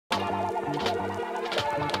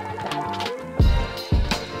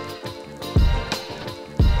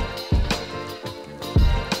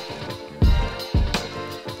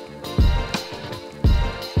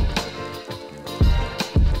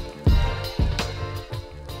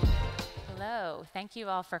Thank you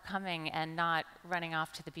all for coming and not running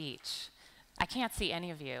off to the beach. I can't see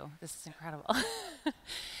any of you. This is incredible.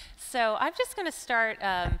 So I'm just going to start.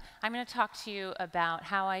 I'm going to talk to you about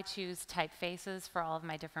how I choose typefaces for all of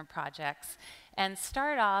my different projects, and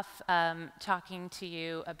start off talking to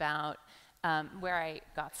you about where I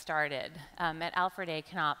got started at Alfred A.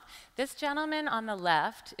 Knopf. This gentleman on the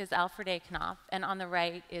left is Alfred A. Knopf, and on the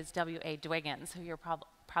right is W.A. Dwiggins, who you're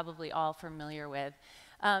probably all familiar with.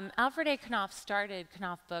 Alfred A. Knopf started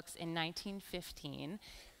Knopf Books in 1915,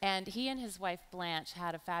 and he and his wife Blanche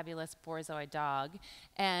had a fabulous Borzoi dog,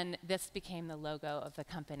 and this became the logo of the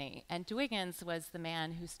company. And Dwiggins was the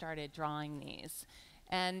man who started drawing these.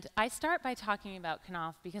 And I start by talking about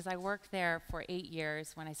Knopf because I worked there for 8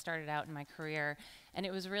 years when I started out in my career, and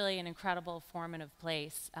it was really an incredible formative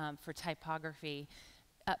place for typography.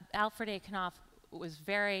 Alfred A. Knopf was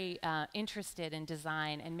very interested in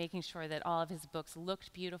design and making sure that all of his books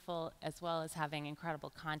looked beautiful as well as having incredible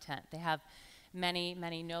content. They have many,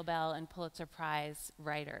 many Nobel and Pulitzer Prize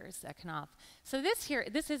writers at Knopf. So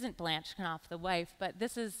this isn't Blanche Knopf, the wife, but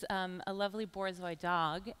this is a lovely Borzoi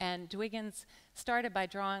dog, and Dwiggins started by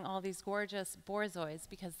drawing all these gorgeous Borzois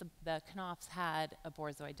because the Knopfs had a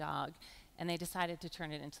Borzoi dog, and they decided to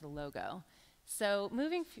turn it into the logo. So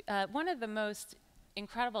one of the most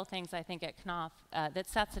incredible things I think at Knopf that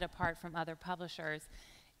sets it apart from other publishers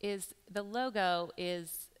is the logo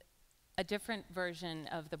is a different version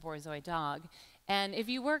of the Borzoi dog. And if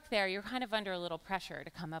you work there, you're kind of under a little pressure to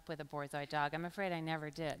come up with a Borzoi dog. I'm afraid I never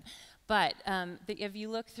did. But if you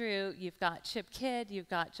look through, you've got Chip Kidd, you've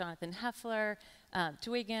got Jonathan Heffler,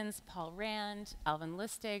 Dwiggins, Paul Rand, Alvin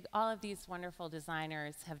Lustig. All of these wonderful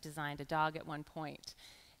designers have designed a dog at one point.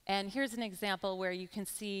 And here's an example where you can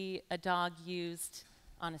see a dog used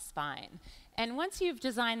on a spine. And once you've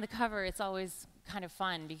designed the cover, it's always kind of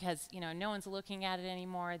fun because no one's looking at it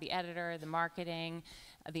anymore. The editor, the marketing,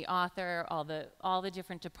 the author, all the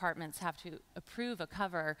different departments have to approve a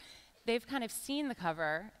cover. They've kind of seen the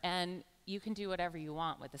cover, and you can do whatever you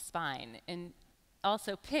want with the spine, and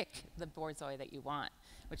also pick the Borzoi that you want,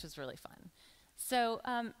 which is really fun. So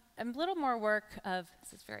a little more work of,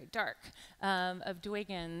 this is very dark, of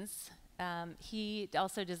Dwiggins. He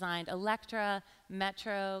also designed Electra,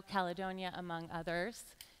 Metro, Caledonia, among others.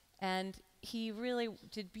 And he really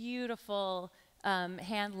did beautiful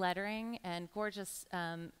hand lettering and gorgeous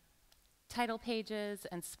title pages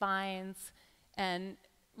and spines. And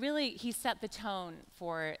really, he set the tone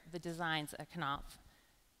for the designs at Knopf.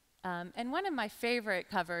 And one of my favorite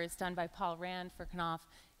covers done by Paul Rand for Knopf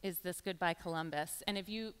is this Goodbye Columbus. And if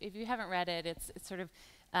you haven't read it, it's sort of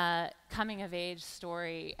coming-of-age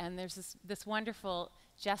story. And there's this wonderful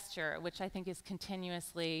gesture, which I think is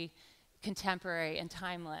continuously contemporary and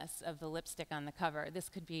timeless, of the lipstick on the cover. This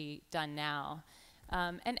could be done now.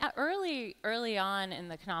 And early on in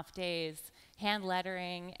the Knopf days, hand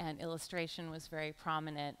lettering and illustration was very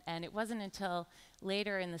prominent. And it wasn't until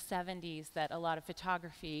later in the 70s that a lot of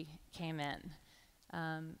photography came in.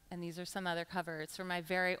 And these are some other covers from my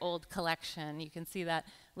very old collection. You can see that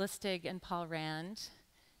Lustig and Paul Rand,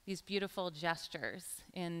 these beautiful gestures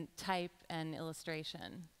in type and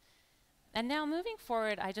illustration. And now moving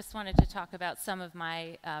forward, I just wanted to talk about some of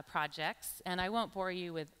my projects, and I won't bore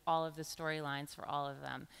you with all of the storylines for all of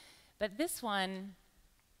them. But this one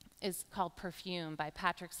is called Perfume by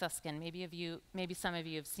Patrick Susskind. Maybe some of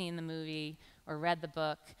you have seen the movie or read the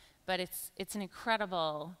book, but it's an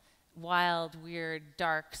incredible, wild, weird,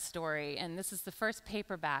 dark story. And this is the first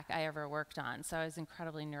paperback I ever worked on, so I was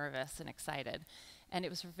incredibly nervous and excited. And it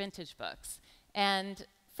was for Vintage Books. And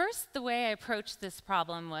first, the way I approached this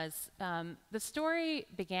problem was the story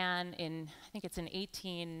began in, I think it's in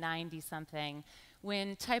 1890-something,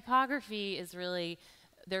 when typography is really,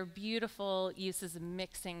 their beautiful uses of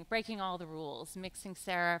mixing, breaking all the rules, mixing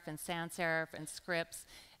serif and sans serif and scripts,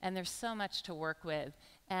 and there's so much to work with.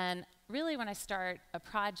 And really, when I start a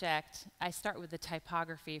project, I start with the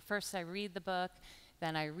typography. First, I read the book,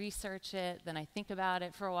 then I research it, then I think about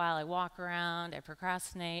it for a while, I walk around, I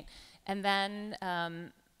procrastinate, and then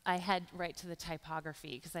I head right to the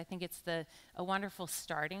typography because I think it's a wonderful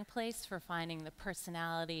starting place for finding the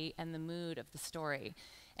personality and the mood of the story.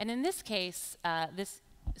 And in this case, this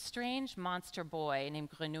strange monster boy named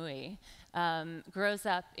Grenouille grows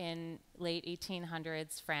up in late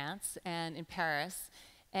 1800s France and in Paris.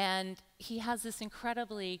 And he has this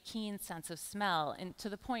incredibly keen sense of smell, and to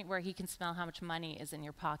the point where he can smell how much money is in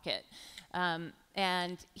your pocket.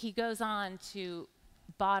 And he goes on to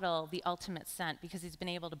bottle the ultimate scent because he's been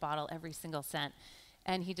able to bottle every single scent.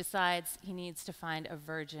 And he decides he needs to find a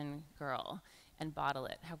virgin girl and bottle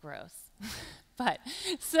it. How gross. But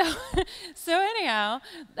so anyhow,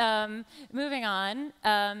 moving on,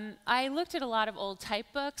 I looked at a lot of old type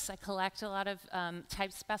books. I collect a lot of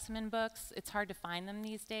type specimen books. It's hard to find them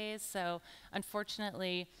these days, so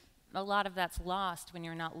unfortunately, a lot of that's lost when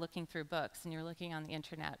you're not looking through books and you're looking on the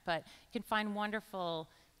internet. But you can find wonderful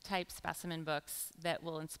type specimen books that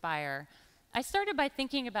will inspire. I started by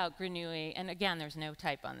thinking about Granui, and again, there's no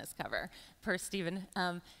type on this cover, per Stephen.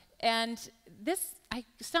 And I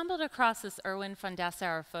stumbled across this Erwin von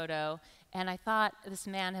Dessauer photo, and I thought this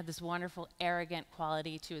man had this wonderful, arrogant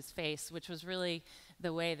quality to his face, which was really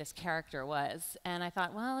the way this character was. And I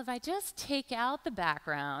thought, well, if I just take out the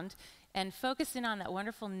background and focus in on that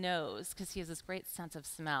wonderful nose, because he has this great sense of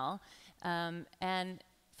smell, and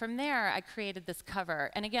from there, I created this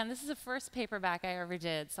cover. And again, this is the first paperback I ever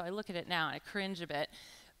did, so I look at it now and I cringe a bit.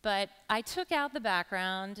 But I took out the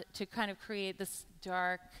background to kind of create this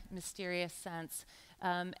dark, mysterious sense.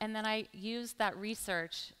 And then I used that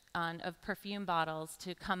research of perfume bottles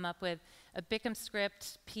to come up with a Bickham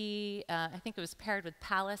script, I think it was paired with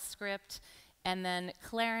Palace script, and then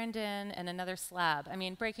Clarendon and another slab. I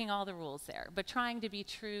mean, breaking all the rules there, but trying to be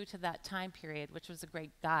true to that time period, which was a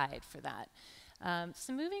great guide for that.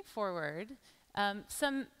 So moving forward,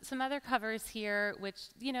 some other covers here, which,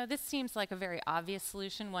 you know, this seems like a very obvious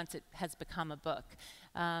solution once it has become a book.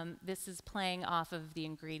 This is playing off of the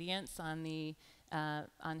ingredients on the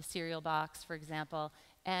cereal box, for example.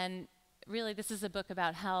 And really, this is a book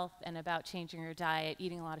about health and about changing your diet,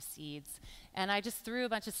 eating a lot of seeds. And I just threw a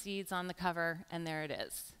bunch of seeds on the cover, and there it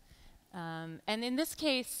is. And in this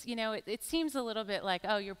case, you know, it seems a little bit like,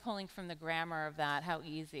 oh, you're pulling from the grammar of that, how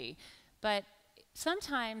easy. But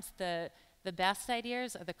sometimes the best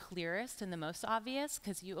ideas are the clearest and the most obvious,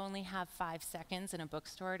 because you only have 5 seconds in a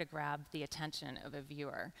bookstore to grab the attention of a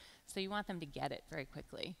viewer. So you want them to get it very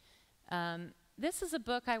quickly. This is a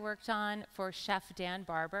book I worked on for Chef Dan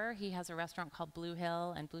Barber. He has a restaurant called Blue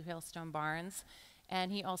Hill and Blue Hill Stone Barns.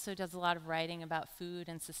 And he also does a lot of writing about food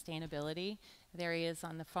and sustainability. There he is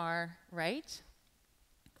on the far right.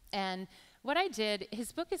 And what I did,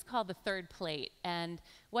 his book is called The Third Plate. And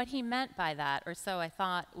what he meant by that, or so I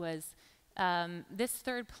thought, was this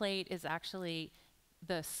third plate is actually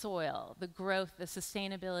the soil, the growth, the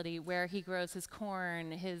sustainability, where he grows his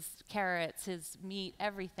corn, his carrots, his meat,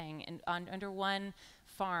 everything under one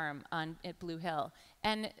farm at Blue Hill.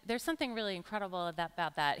 And there's something really incredible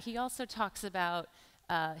about that. He also talks about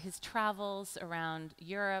his travels around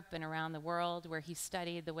Europe and around the world, where he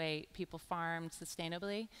studied the way people farmed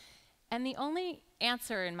sustainably. And the only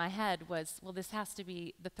answer in my head was, well, this has to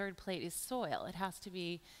be, the third plate is soil. It has to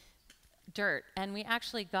be dirt. And we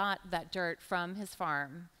actually got that dirt from his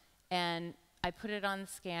farm, and I put it on the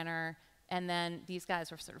scanner, and then these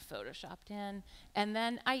guys were sort of photoshopped in. And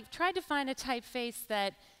then I tried to find a typeface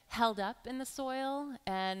that held up in the soil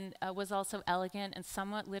and was also elegant and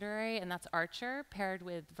somewhat literary, and that's Archer, paired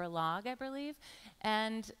with Verlag, I believe.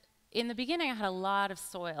 And in the beginning, I had a lot of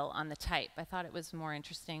soil on the type. I thought it was more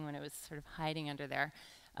interesting when it was sort of hiding under there.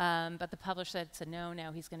 But the publisher said, no,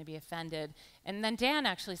 he's going to be offended. And then Dan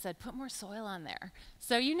actually said, put more soil on there.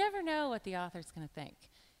 So you never know what the author's going to think.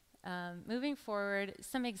 Moving forward,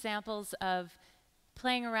 some examples of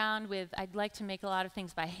playing around with, I'd like to make a lot of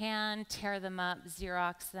things by hand, tear them up,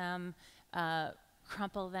 Xerox them,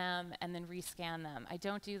 crumple them, and then rescan them. I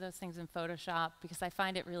don't do those things in Photoshop because I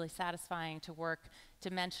find it really satisfying to work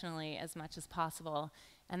dimensionally as much as possible.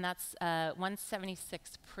 And that's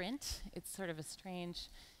 176 print. It's sort of a strange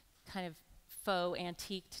kind of faux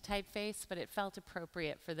antiqued typeface, but it felt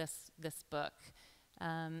appropriate for this book.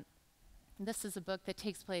 This is a book that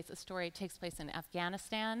takes place, a story takes place in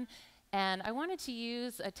Afghanistan. And I wanted to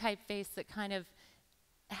use a typeface that kind of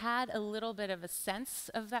had a little bit of a sense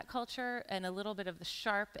of that culture and a little bit of the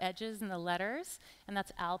sharp edges in the letters, and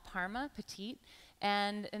that's Al Parma, Petite.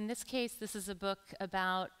 And in this case, this is a book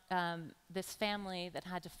about this family that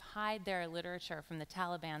had to hide their literature from the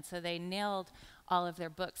Taliban, so they nailed all of their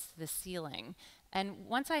books to the ceiling. And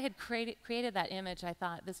once I had created that image, I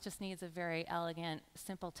thought this just needs a very elegant,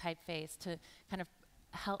 simple typeface to kind of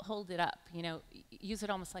hold it up, you know, use it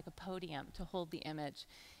almost like a podium to hold the image.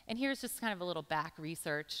 And here's just kind of a little back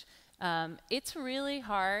research. It's really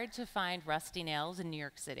hard to find rusty nails in New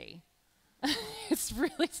York City. It's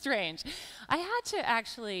really strange. I had to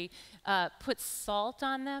actually put salt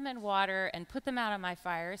on them and water and put them out on my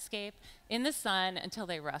fire escape in the sun until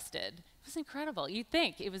they rusted. It was incredible. You'd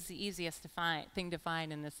think it was the easiest thing to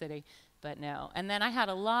find in the city, but no. And then I had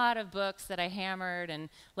a lot of books that I hammered and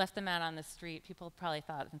left them out on the street. People probably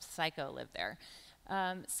thought some psycho lived there.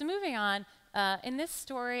 So moving on, in this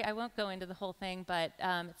story, I won't go into the whole thing, but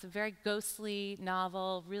it's a very ghostly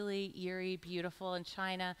novel, really eerie, beautiful in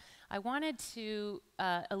China. I wanted to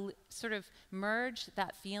sort of merge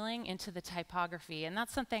that feeling into the typography, and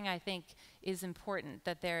that's something I think is important,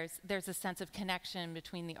 that there's a sense of connection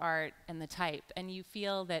between the art and the type, and you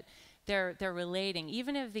feel that they're relating.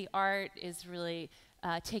 Even if the art is really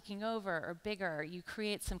taking over or bigger, you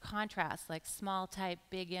create some contrast, like small type,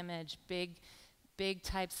 big image, big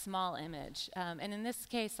type, small image. And in this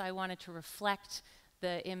case, I wanted to reflect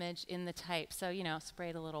the image in the type. So, you know,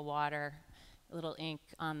 sprayed a little water, a little ink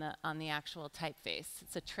on the actual typeface.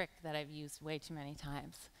 It's a trick that I've used way too many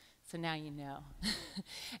times. So now you know.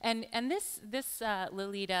 and this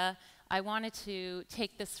Lolita, I wanted to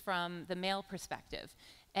take this from the male perspective.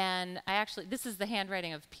 And this is the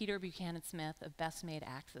handwriting of Peter Buchanan Smith of Best Made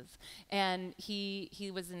Axes. And he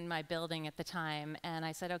was in my building at the time, and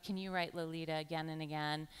I said, oh, can you write Lolita again and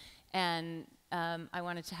again? And I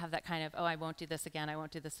wanted to have that kind of, oh, I won't do this again, I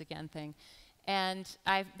won't do this again thing. And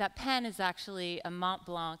that pen is actually a Mont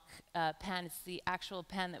Blanc pen. It's the actual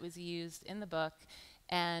pen that was used in the book.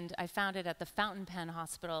 And I found it at the Fountain Pen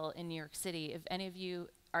Hospital in New York City. If any of you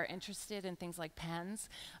are interested in things like pens,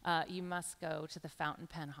 you must go to the Fountain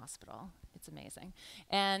Pen Hospital. It's amazing.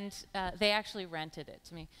 And they actually rented it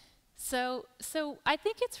to me. So I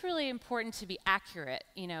think it's really important to be accurate,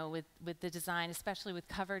 you know, with the design, especially with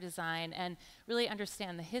cover design, and really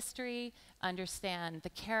understand the history, understand the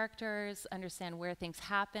characters, understand where things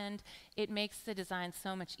happened. It makes the design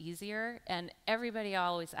so much easier. And everybody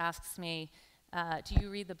always asks me, do you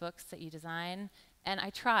read the books that you design? And I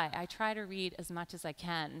try to read as much as I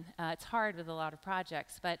can. It's hard with a lot of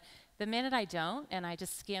projects, but the minute I don't and I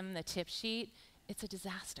just skim the tip sheet, it's a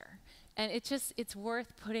disaster. And it's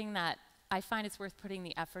worth putting that, I find it's worth putting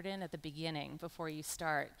the effort in at the beginning before you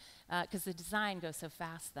start, because the design goes so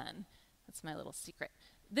fast then. That's my little secret.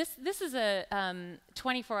 This is a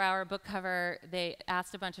 24-hour book cover. They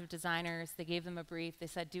asked a bunch of designers, they gave them a brief, they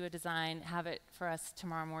said, do a design, have it for us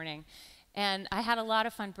tomorrow morning. And I had a lot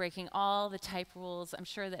of fun breaking all the type rules. I'm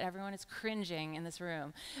sure that everyone is cringing in this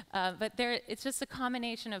room. But it's just a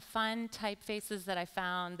combination of fun typefaces that I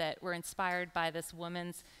found that were inspired by this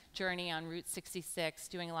woman's journey on Route 66,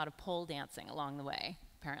 doing a lot of pole dancing along the way,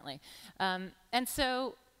 apparently. And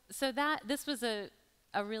so this was a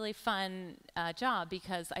really fun job,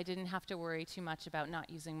 because I didn't have to worry too much about not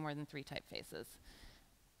using more than 3 typefaces.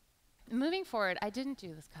 Moving forward, I didn't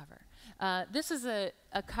do this cover. This is a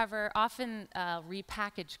cover, often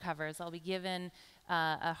repackaged covers. I'll be given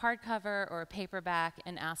a hardcover or a paperback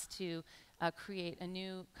and asked to create a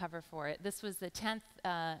new cover for it. This was the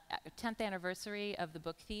 10th anniversary of The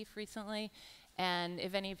Book Thief recently, and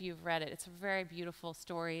if any of you have read it, it's a very beautiful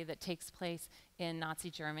story that takes place in Nazi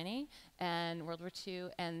Germany and World War II.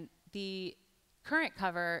 And the current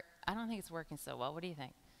cover, I don't think it's working so well. What do you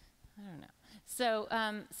think? I don't know. So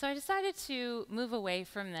I decided to move away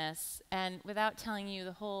from this, and without telling you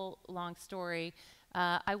the whole long story,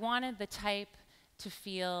 I wanted the type to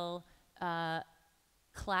feel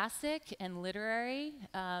classic and literary,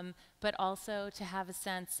 but also to have a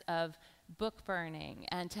sense of book burning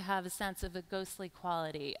and to have a sense of a ghostly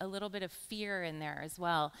quality, a little bit of fear in there as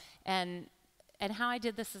well. And how I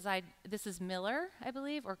did this is this is Miller, I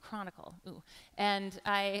believe, or Chronicle. Ooh. And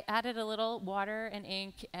I added a little water and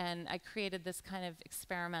ink, and I created this kind of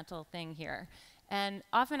experimental thing here. And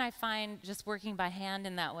often I find just working by hand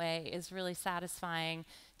in that way is really satisfying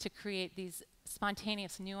to create these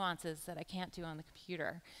spontaneous nuances that I can't do on the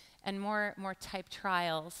computer, and more type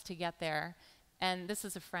trials to get there. And this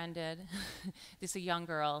is a friend did. This is a young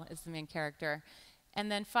girl is the main character. And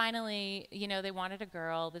then finally, you know, they wanted a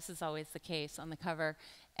girl. This is always the case on the cover.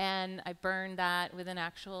 And I burned that with an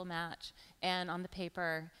actual match and on the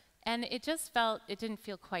paper. And it just didn't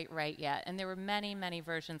feel quite right yet. And there were many, many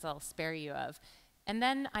versions I'll spare you of. And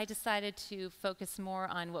then I decided to focus more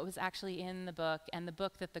on what was actually in the book and the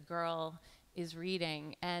book that the girl is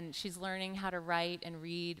reading. And she's learning how to write and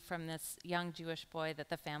read from this young Jewish boy that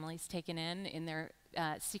the family's taken in their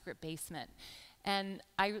secret basement. And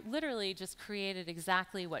I literally just created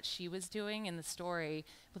exactly what she was doing in the story,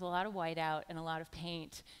 with a lot of whiteout and a lot of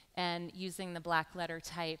paint, and using the black letter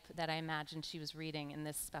type that I imagined she was reading in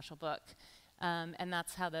this special book. And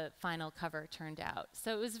that's how the final cover turned out.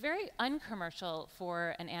 So it was very uncommercial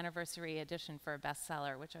for an anniversary edition for a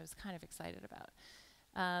bestseller, which I was kind of excited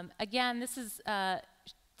about. Again, this is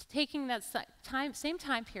taking that same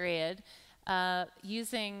time period,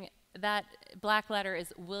 using that black letter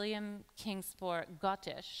is William Kingsport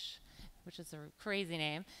Gottish, which is a crazy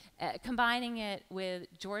name, combining it with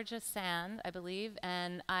Georgia Sand, I believe,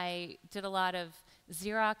 and I did a lot of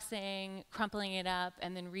Xeroxing, crumpling it up,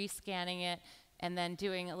 and then rescanning it, and then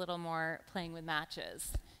doing a little more playing with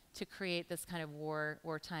matches to create this kind of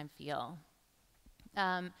wartime feel.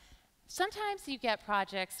 Sometimes you get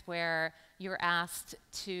projects where you're asked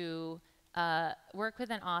to work with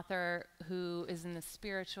an author who is in the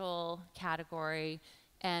spiritual category,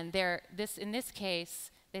 and in this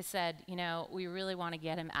case, they said, you know, we really want to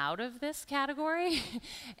get him out of this category,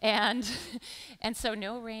 and so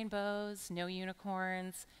no rainbows, no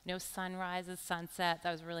unicorns, no sunrises, sunsets.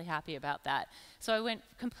 I was really happy about that. So I went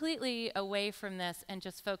completely away from this and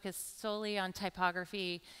just focused solely on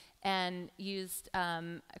typography, and used,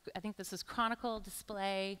 I think this was Chronicle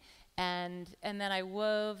display, and then I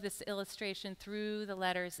wove this illustration through the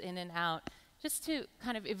letters in and out, just to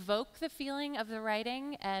kind of evoke the feeling of the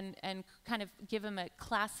writing and kind of give them a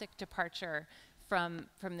classic departure from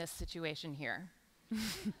this situation here.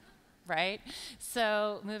 Right?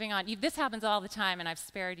 So moving on. This happens all the time, and I've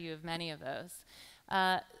spared you of many of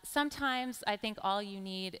those. Sometimes I think all you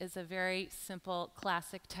need is a very simple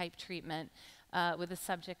classic type treatment with a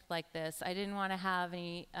subject like this. I didn't want to have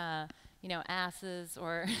any you know, asses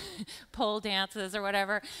or pole dances or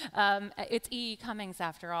whatever. It's E. E. Cummings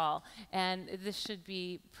after all, and this should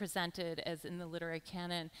be presented as in the literary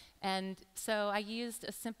canon. And so I used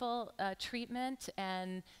a simple treatment,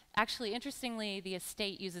 and actually, interestingly, the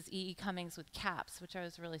estate uses E. E. Cummings with caps, which I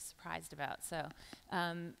was really surprised about. So,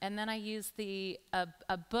 and then I used a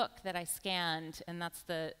book that I scanned, and that's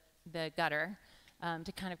the gutter,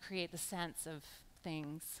 to kind of create the sense of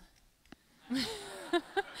things.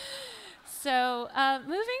 So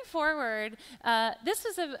moving forward, this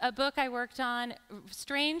was a book I worked on,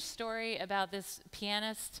 strange story about this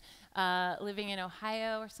pianist living in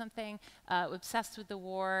Ohio or something, obsessed with the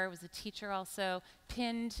war, was a teacher also,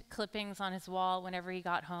 pinned clippings on his wall whenever he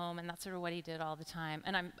got home, and that's sort of what he did all the time.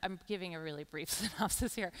 And I'm giving a really brief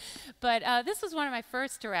synopsis here. But this was one of my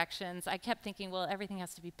first directions. I kept thinking, well, everything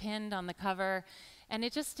has to be pinned on the cover, and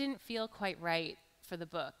it just didn't feel quite right for the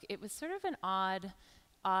book. It was sort of an odd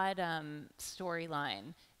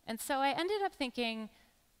storyline. And so I ended up thinking,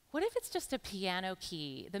 what if it's just a piano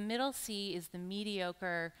key? The middle C is the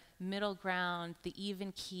mediocre middle ground, the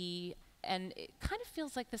even key, and it kind of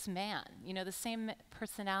feels like this man, you know, the same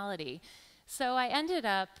personality. So I ended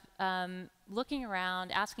up looking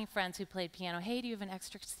around, asking friends who played piano, hey, do you have an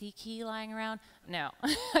extra C key lying around? No,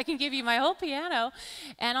 I can give you my whole piano,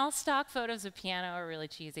 and all stock photos of piano are really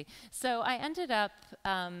cheesy. So I ended up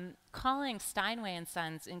calling Steinway &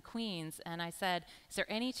 Sons in Queens, and I said, is there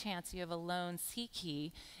any chance you have a lone C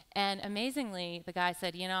key? And amazingly, the guy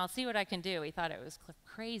said, you know, I'll see what I can do. He thought it was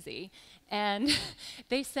crazy. And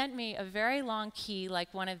they sent me a very long key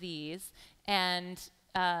like one of these, and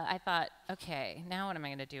I thought, okay, now what am I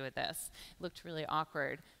going to do with this? It looked really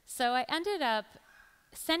awkward. So I ended up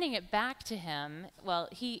sending it back to him. Well,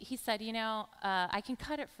 he said, you know, I can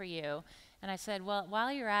cut it for you. And I said, well,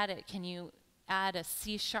 while you're at it, can you add a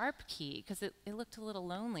C# key? Because it looked a little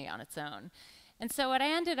lonely on its own. And so what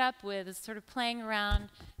I ended up with is sort of playing around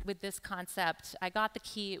with this concept. I got the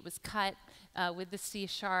key, it was cut with the C#,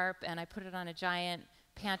 and I put it on a giant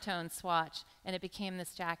Pantone swatch, and it became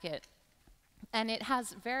this jacket. And it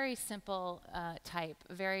has very simple type,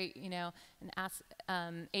 very, you know,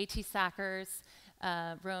 A.T. Sackers,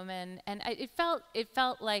 Roman, and it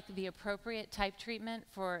felt like the appropriate type treatment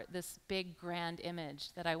for this big grand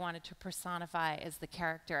image that I wanted to personify as the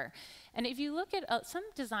character. And if you look at some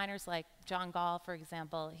designers like John Gall, for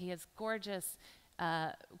example, he has gorgeous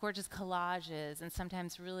collages and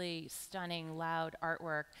sometimes really stunning, loud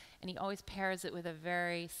artwork, and he always pairs it with a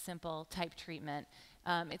very simple type treatment.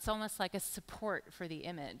 It's almost like a support for the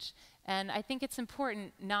image. And I think it's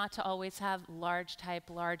important not to always have large type,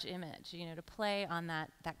 large image, you know, to play on that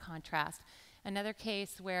contrast. Another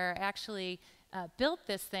case where I actually built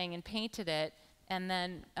this thing and painted it and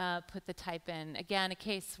then put the type in. Again, a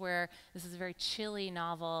case where this is a very chilly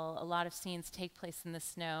novel. A lot of scenes take place in the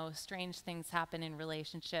snow. Strange things happen in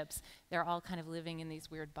relationships. They're all kind of living in these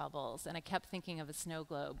weird bubbles. And I kept thinking of a snow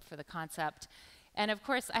globe for the concept. And of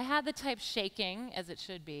course, I had the type shaking, as it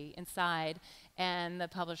should be, inside, and the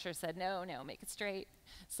publisher said, no, make it straight.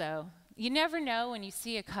 So you never know when you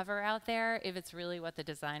see a cover out there if it's really what the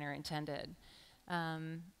designer intended.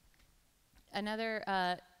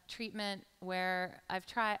 Another treatment where I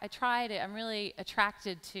tried it, I'm really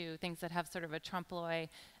attracted to things that have sort of a trompe-l'oeil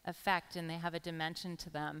effect and they have a dimension to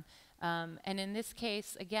them. And in this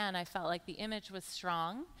case, again, I felt like the image was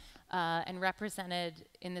strong and represented,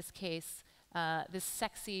 in this case, this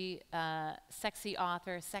sexy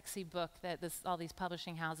author, sexy book that all these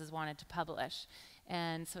publishing houses wanted to publish.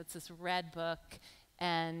 And so it's this red book,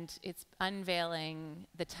 and it's unveiling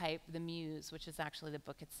the type, the muse, which is actually the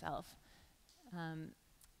book itself.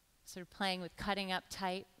 Sort of playing with cutting up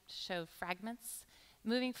type to show fragments.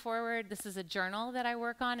 Moving forward, this is a journal that I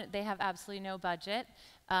work on. They have absolutely no budget.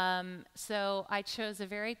 So I chose a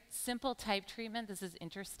very simple type treatment. This is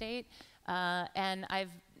interstate. And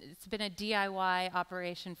it's been a DIY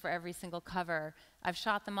operation for every single cover. I've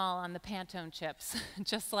shot them all on the Pantone chips,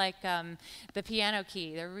 just like the piano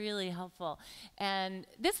key. They're really helpful. And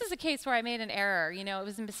this is a case where I made an error. You know, it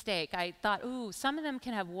was a mistake. I thought, ooh, some of them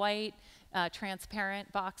can have white,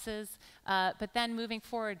 transparent boxes, but then moving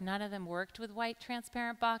forward, none of them worked with white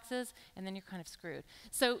transparent boxes, and then you're kind of screwed.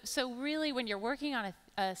 So really, when you're working on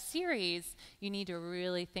a series, you need to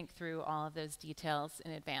really think through all of those details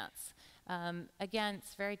in advance. Again,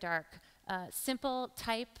 it's very dark. Simple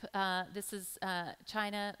type. This is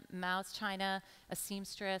China, Mao's China, a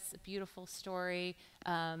seamstress, a beautiful story.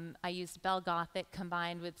 I used Bell Gothic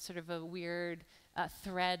combined with sort of a weird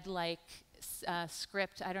thread-like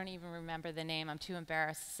script. I don't even remember the name. I'm too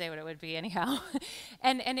embarrassed to say what it would be anyhow.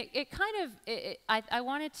 and it kind of, I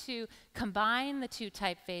wanted to combine the two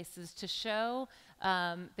typefaces to show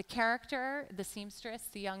the character, the seamstress,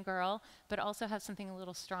 the young girl, but also have something a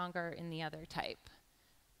little stronger in the other type.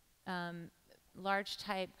 Large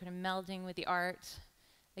type, kind of melding with the art.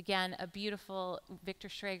 Again, a beautiful Victor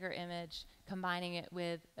Schrager image, combining it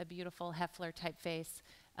with a beautiful Heffler typeface.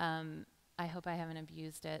 I hope I haven't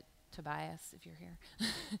abused it. Tobias, if you're here.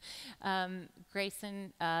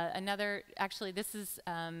 Grayson, actually this is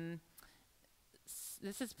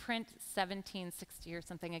print 1760 or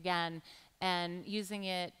something again, and using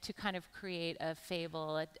it to kind of create a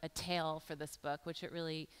fable, a tale for this book, which it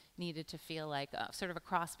really needed to feel like sort of a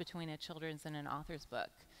cross between a children's and an author's book.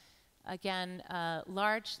 Again,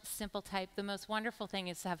 large, simple type. The most wonderful thing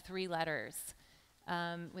is to have 3 letters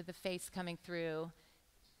with the face coming through,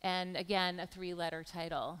 and again, a 3-letter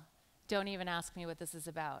title. Don't even ask me what this is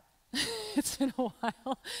about. It's been a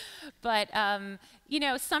while. But, you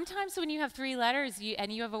know, sometimes when you have 3 letters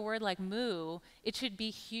and you have a word like moo, it should be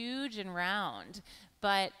huge and round.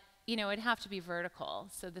 But, you know, it'd have to be vertical.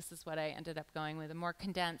 So this is what I ended up going with, a more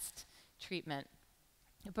condensed treatment.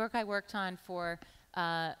 A book I worked on for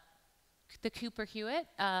the Cooper Hewitt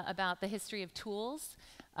about the history of tools.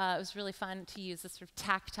 It was really fun to use this sort of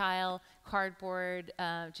tactile cardboard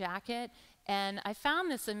jacket. And I found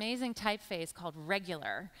this amazing typeface called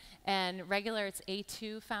Regular. And Regular, it's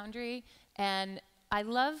A2 Foundry. And I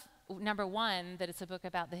love, number one, that it's a book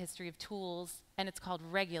about the history of tools, and it's called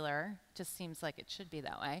Regular. Just seems like it should be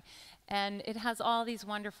that way. And it has all these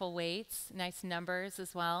wonderful weights, nice numbers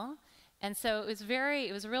as well. And so it was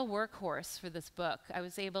a real workhorse for this book. I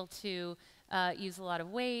was able to use a lot of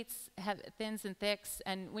weights, have thins and thicks.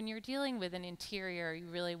 And when you're dealing with an interior, you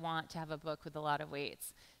really want to have a book with a lot of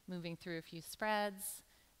weights. Moving through a few spreads,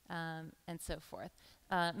 and so forth.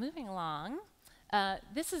 Moving along,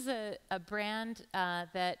 this is a brand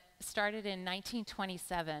that started in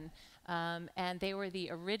 1927, and they were the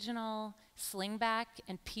original slingback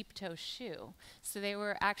and peep-toe shoe. So they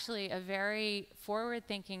were actually a very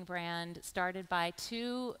forward-thinking brand started by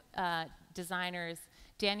 2 designers,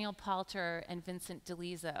 Daniel Palter and Vincent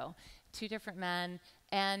DeLiso, 2 different men.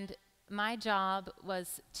 And my job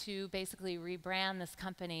was to basically rebrand this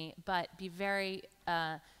company, but be very,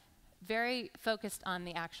 very focused on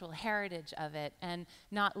the actual heritage of it and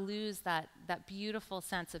not lose that beautiful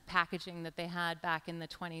sense of packaging that they had back in the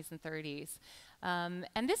 20s and 30s.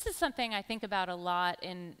 And this is something I think about a lot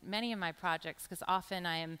in many of my projects, because often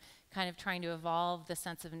I am kind of trying to evolve the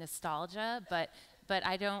sense of nostalgia, but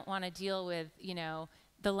I don't want to deal with, you know,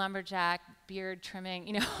 the lumberjack, beard trimming,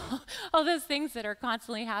 you know, all those things that are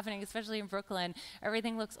constantly happening, especially in Brooklyn.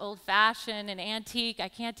 Everything looks old-fashioned and antique. I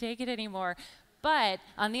can't take it anymore. But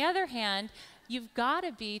on the other hand, you've got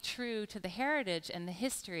to be true to the heritage and the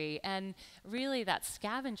history. And really, that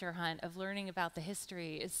scavenger hunt of learning about the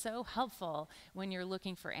history is so helpful when you're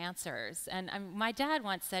looking for answers. And my dad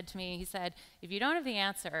once said to me, he said, if you don't have the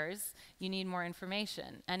answers, you need more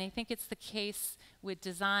information. And I think it's the case with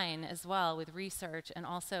design as well, with research, and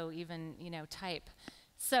also even, you know, type.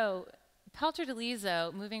 So Palter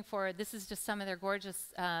DeLiso, moving forward, this is just some of their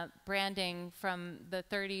gorgeous branding from the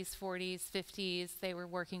 30s, 40s, 50s. They were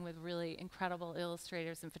working with really incredible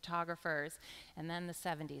illustrators and photographers, and then the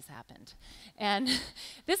 70s happened. And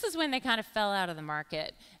this is when they kind of fell out of the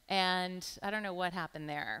market, and I don't know what happened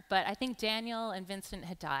there. But I think Daniel and Vincent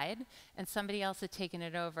had died, and somebody else had taken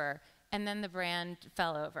it over. And then the brand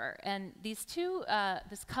fell over. And these 2,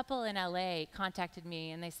 this couple in LA contacted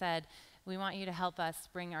me, and they said, We want you to help us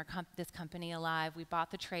bring this company alive. We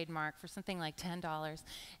bought the trademark for something like $10,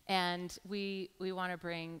 and we want to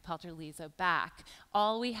bring Palter DeLiso back.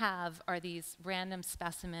 All we have are these random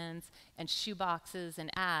specimens and shoe boxes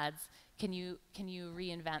and ads. Can you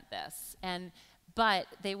reinvent this? But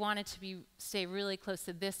they wanted to stay really close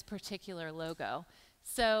to this particular logo.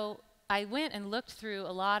 So I went and looked through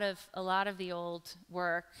a lot of the old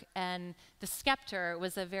work, and the scepter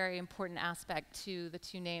was a very important aspect to the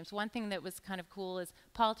two names. One thing that was kind of cool is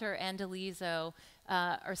Palter and DeLiso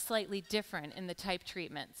are slightly different in the type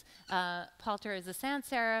treatments. Palter is a sans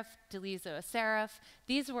serif, DeLiso a serif.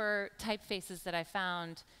 These were typefaces that I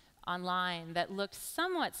found online that looked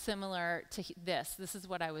somewhat similar to this. This is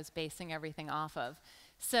what I was basing everything off of.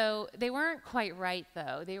 So they weren't quite right,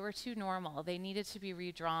 though. They were too normal. They needed to be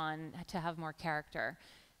redrawn to have more character.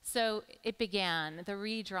 So it began, the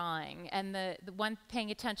redrawing, and the one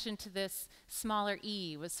paying attention to this smaller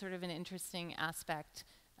E was sort of an interesting aspect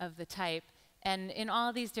of the type. And in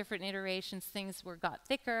all these different iterations, things got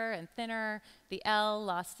thicker and thinner. The L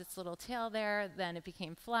lost its little tail there, then it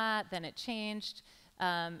became flat, then it changed.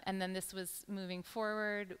 And then this was moving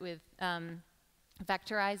forward with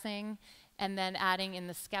vectorizing, and then adding in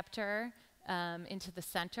the scepter into the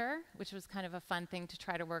center, which was kind of a fun thing to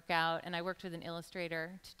try to work out. And I worked with an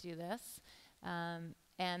illustrator to do this.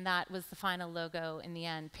 And that was the final logo in the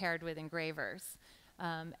end, paired with engravers.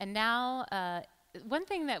 And now, one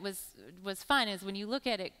thing that was fun is when you look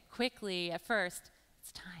at it quickly at first,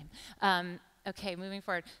 it's time. Okay, moving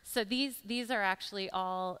forward. So these are actually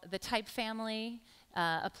all the type family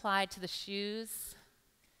applied to the shoes.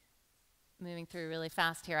 Moving through really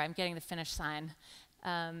fast here. I'm getting the finish sign.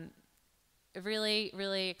 Really,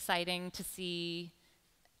 really exciting to see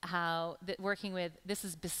how working with, this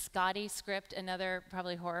is Biscotti script, another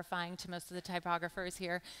probably horrifying to most of the typographers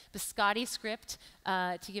here. Biscotti script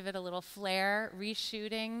to give it a little flair,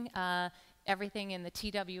 reshooting everything in the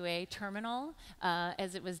TWA terminal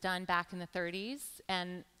as it was done back in the 30s,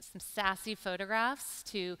 and some sassy photographs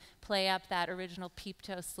to play up that original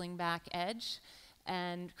peep-toe slingback edge,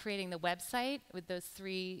 and creating the website with those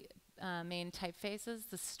three main typefaces,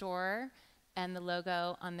 the store and the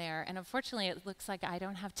logo on there. And unfortunately, it looks like I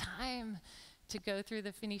don't have time to go through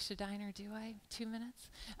the Phoenicia Diner, do I? 2 minutes?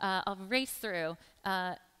 I'll race through.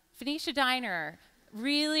 Phoenicia Diner,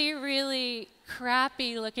 really, really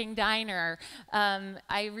crappy looking diner.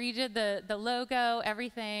 I redid the logo,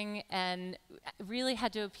 everything, and really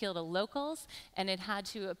had to appeal to locals, and it had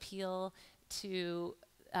to appeal to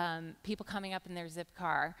people coming up in their zip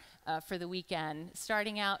car for the weekend.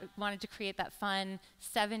 Starting out, wanted to create that fun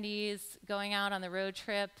 70s, going out on the road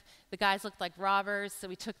trip. The guys looked like robbers, so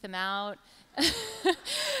we took them out.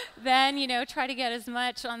 Then, try to get as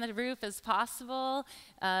much on the roof as possible,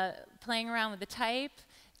 playing around with the type.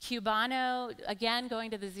 Cubano, again,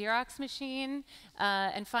 going to the Xerox machine.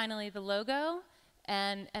 And finally, the logo.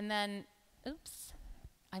 And then, oops,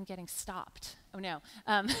 I'm getting stopped. Oh no.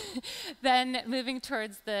 Then moving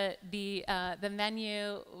towards the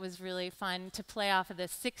menu was really fun to play off of the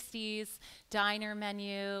 60s diner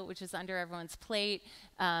menu, which is under everyone's plate,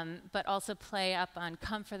 but also play up on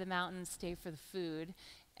come for the mountains, stay for the food,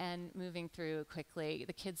 and moving through quickly.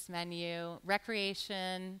 The kids menu,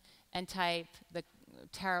 recreation and type, the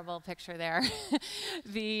terrible picture there.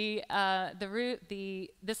 This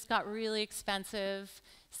got really expensive,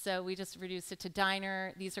 so we just reduced it to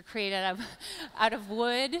diner. These are created out of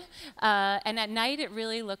wood, and at night it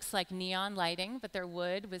really looks like neon lighting, but they're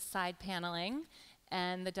wood with side paneling,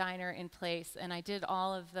 and the diner in place. And I did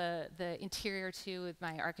all of the interior too with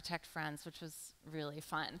my architect friends, which was really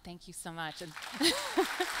fun. Thank you so much. And